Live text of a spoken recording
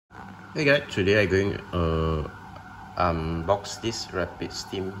Hey guys, today I'm going unbox this rapid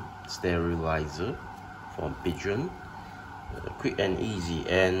steam sterilizer from Pigeon. Quick and easy,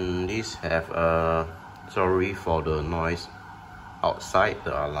 and this have sorry for the noise outside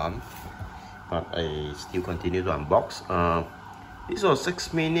the alarm, but I still continue to unbox. This was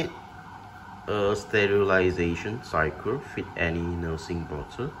 6-minute sterilization cycle, fit any nursing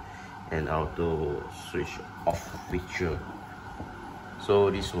bottle, and auto switch off feature.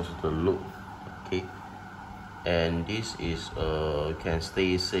 So this was the look, okay, and this is can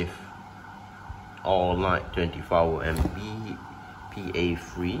stay safe all night, 24 hour, and BPA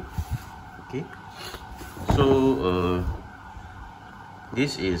free. Okay, so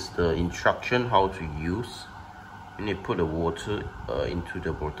this is the instruction how to use. You need to put the water into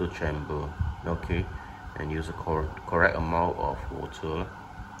the bottle chamber, okay, and use a correct amount of water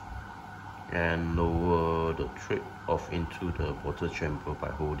and lower the trip off into the bottle chamber by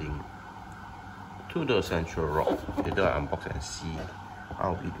holding to the central rod. Later I unbox and see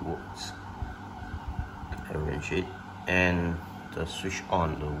how it works. Arrange it and the switch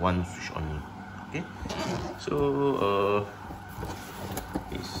on, the one switch on. Okay, so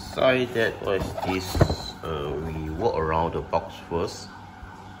beside that, what is this? We walk around the box first.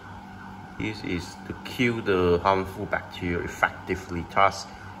 This is to kill the harmful bacteria effectively, thus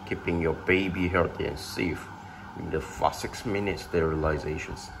keeping your baby healthy and safe in the fast 6-minute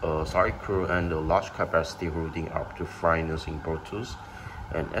sterilization cycle and the large capacity holding up to 5 nursing bottles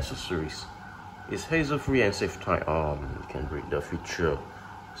and accessories. It's hassle-free and save time. You can read the feature.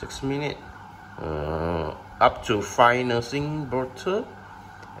 6-minute, up to 5 nursing bottle,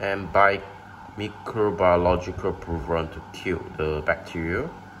 and by microbiological proven to kill the bacteria.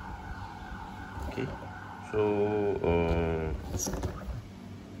 Okay, so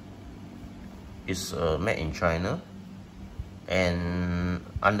it's made in China and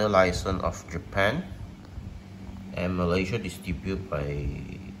under license of Japan, and Malaysia distributed by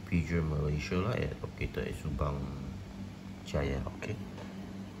Pigeon Malaysia located at Subang Jaya. Okay,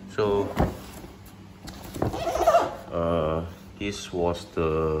 so this was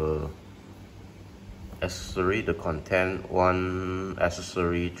the accessory, the content: one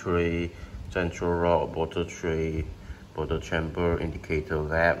accessory tray, central rod, bottle tray, bottle chamber, indicator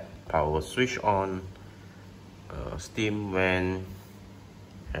lamp, power switch on, steam vent,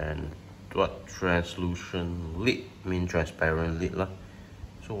 and what translucent lid, mean transparent lid lah.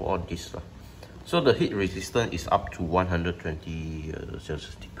 So all this lah. So the heat resistance is up to 120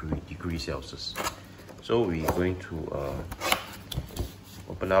 degrees Celsius. So we're going to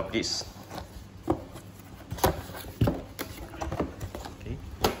open up this. Okay,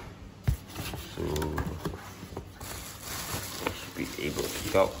 so should be able to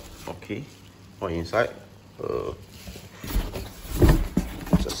pick out. Okay, what inside?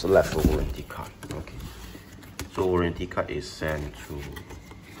 Just left a warranty card. Okay, so warranty card is sent to,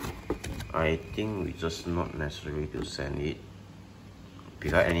 I think we just not necessary to send it.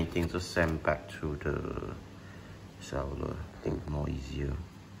 Without anything, just send back to the seller. I think more easier,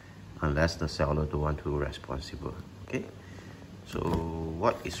 unless the seller don't want to responsible. Okay, so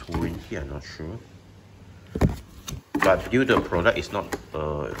what is warranty? I'm not sure. But due the product is not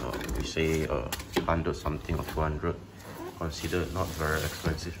we say 100 something or 200, considered not very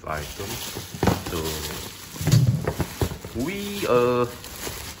expensive item, so we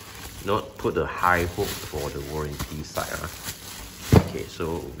not put a high hope for the warranty side. Okay,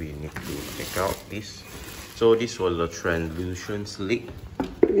 so we need to take out this. So this was the translucent slit,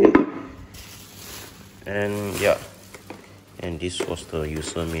 and yeah, and this was the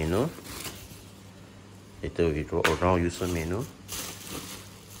user manual. Later we draw around user manual.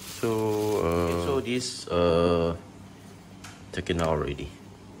 So so this taken out already.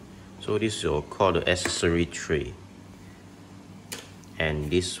 So this is called the accessory tray,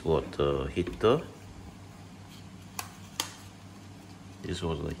 and this was the heater. This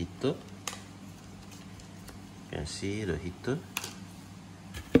was the heater. You can see the heater.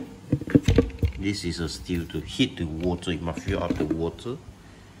 This is a steel to heat the water. You must fill up the water.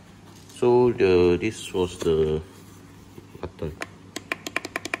 So this was the button.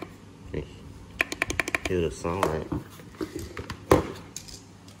 Okay. Hear the sound, right?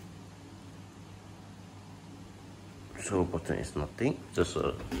 So button is nothing, just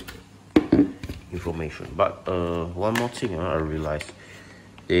information. But one more thing I realized,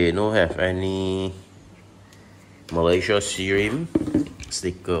 they don't have any Malaysia serum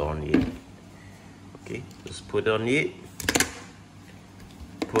sticker on it. Okay, just put on it.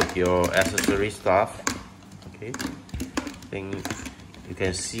 Put your accessory stuff. Okay, then you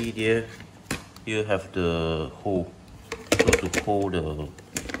can see there, you have the hole, so to hold the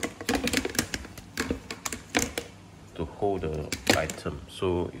the item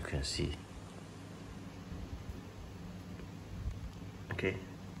so you can see. Okay,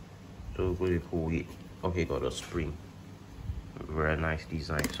 so go to pull it. Okay, got a spring. Very nice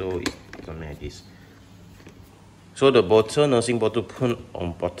design. So it's something like this. So the bottle, nursing bottle, put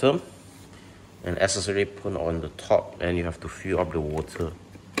on bottom, and accessory put on the top, and you have to fill up the water.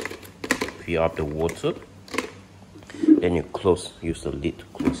 Fill up the water. Then you close. Use the lid to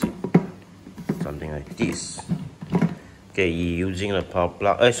close it. Something like this. Okay, using the power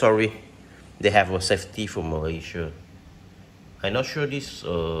plug. Sorry, they have a safety from Malaysia. I'm not sure this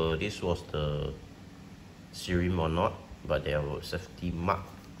was the serum or not, but they have a safety mark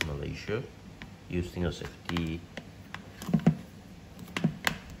Malaysia using a safety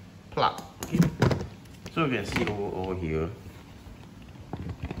plug. Okay, so you can see over here.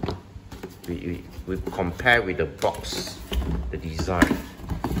 We compare with the box, the design.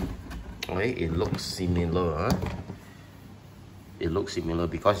 Okay, it looks similar. Huh? It looks similar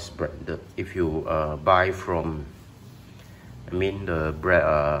because it's branded. If you buy from, I mean the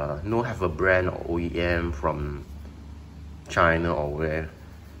brand, no have a brand or OEM from China or where,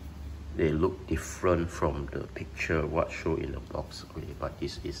 they look different from the picture what show in the box. Okay, but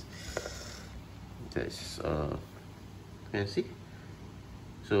this is you can see.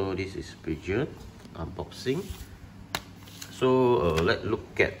 So this is Pigeon unboxing. So let's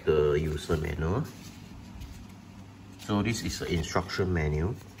look at the user manual. So this is the instruction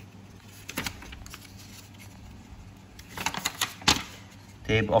manual.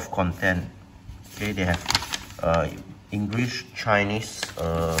 Table of content. Okay, they have English, Chinese,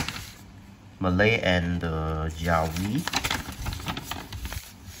 Malay, and Jawi.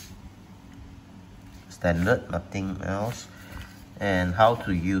 Standard, nothing else. And how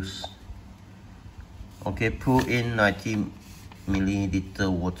to use. Okay, pour in 90 milliliter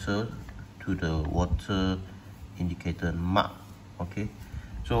water to the water indicator mark. Okay,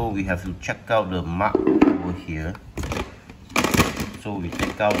 so we have to check out the mark over here. So we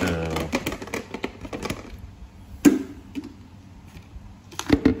take out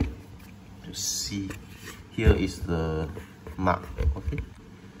see, here is the mark. Okay,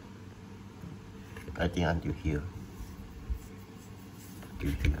 I think until here,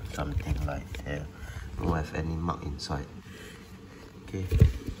 something like that. Don't have any mark inside. Okay,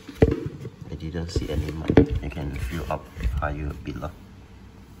 I didn't see any mark. I can fill up higher a bit lah.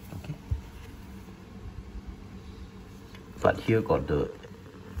 Okay, but here got the,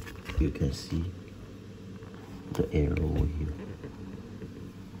 you can see the arrow here.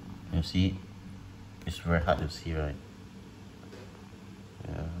 You see, it's very hard to see, right?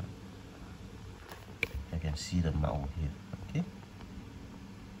 Yeah, I can see the mark over here. Okay.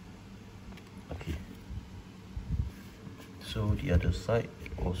 Okay. So the other side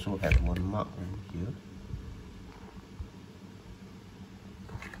also have one mark over here.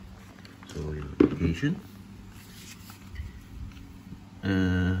 So location.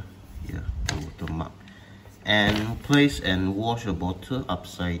 Yeah, the water mark. And place and wash the bottle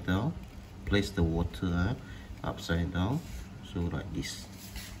upside down. Place the water upside down, so like this.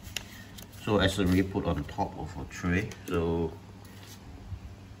 So accessory put on top of a tray. So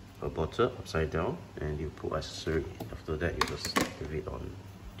a bottle upside down, and you put accessory. After that, you just leave it on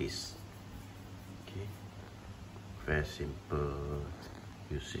this. Okay, very simple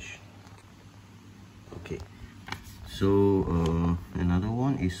usage. Okay, so another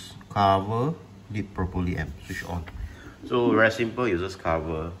one is cover, lid properly and switch on. So very simple, you just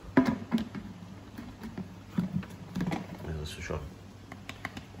cover. Switch on.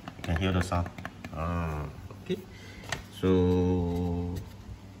 You can hear the sound. Okay. So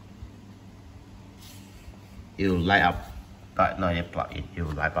it will light up, but not yet plug in. It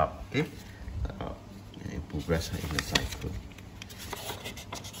will light up. Okay. And progress in the cycle.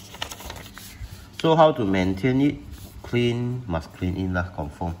 So how to maintain it? Clean, must clean in lah,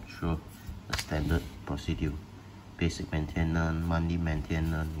 confirm, sure. The standard procedure. Basic maintenance, monthly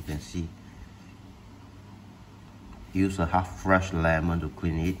maintenance. You can see. Use a half fresh lemon to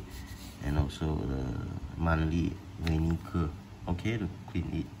clean it, and also the monthly vinegar. Okay, to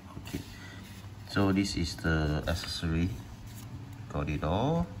clean it. Okay. So this is the accessory. Got it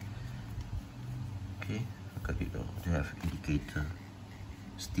all. Okay, got it all. They have indicator,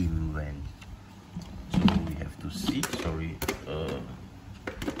 steam vent. So we have to see. Sorry.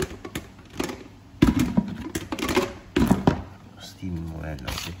 Steam vent.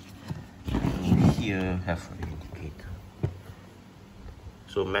 Okay. Here have an indicator.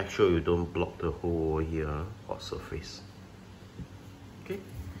 So make sure you don't block the hole here or surface. Okay.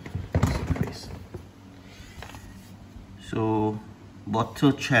 Surface. So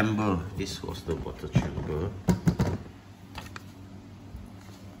bottle chamber. This was the bottle chamber.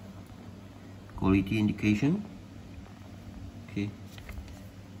 quality indication. Okay,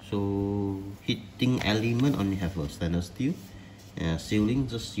 so heating element only have a stainless steel, and sealing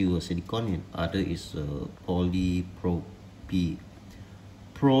just use a silicone, and other is polypropylene.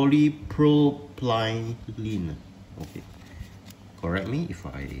 Okay, correct me if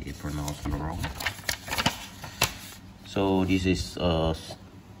I pronounce it wrong. So this is a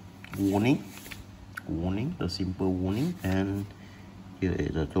warning, the simple warning, and here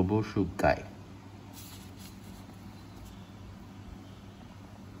is a troubleshoot guide.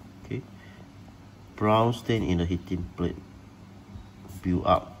 Okay, brown stain in the heating plate build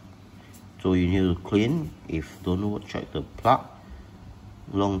up, so you need to clean. If don't know, check the plug.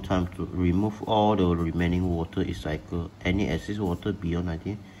 Long time to remove all the remaining water is cycle. Any excess water beyond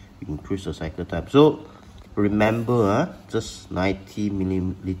 90, increase the cycle time. So remember, just 90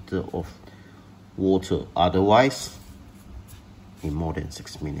 milliliter of water, otherwise in more than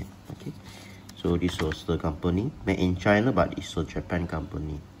 6 minutes. Okay, so this was the company, made in China, but it's a Japan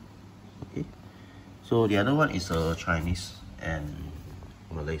company. Okay, so the other one is a Chinese and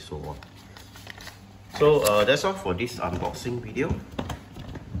Malay, so on. So that's all for this unboxing video.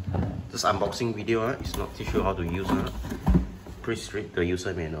 This unboxing video is not teach you how to use. Please read the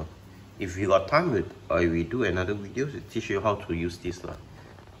user manual. If you got time, I will do another video to teach you how to use this.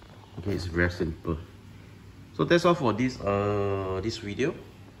 Okay, it's very simple. So that's all for this this video.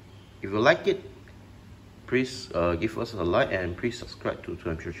 If you like it, please give us a like, and please subscribe to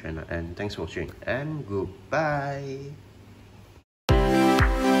our channel. And thanks for watching, and goodbye.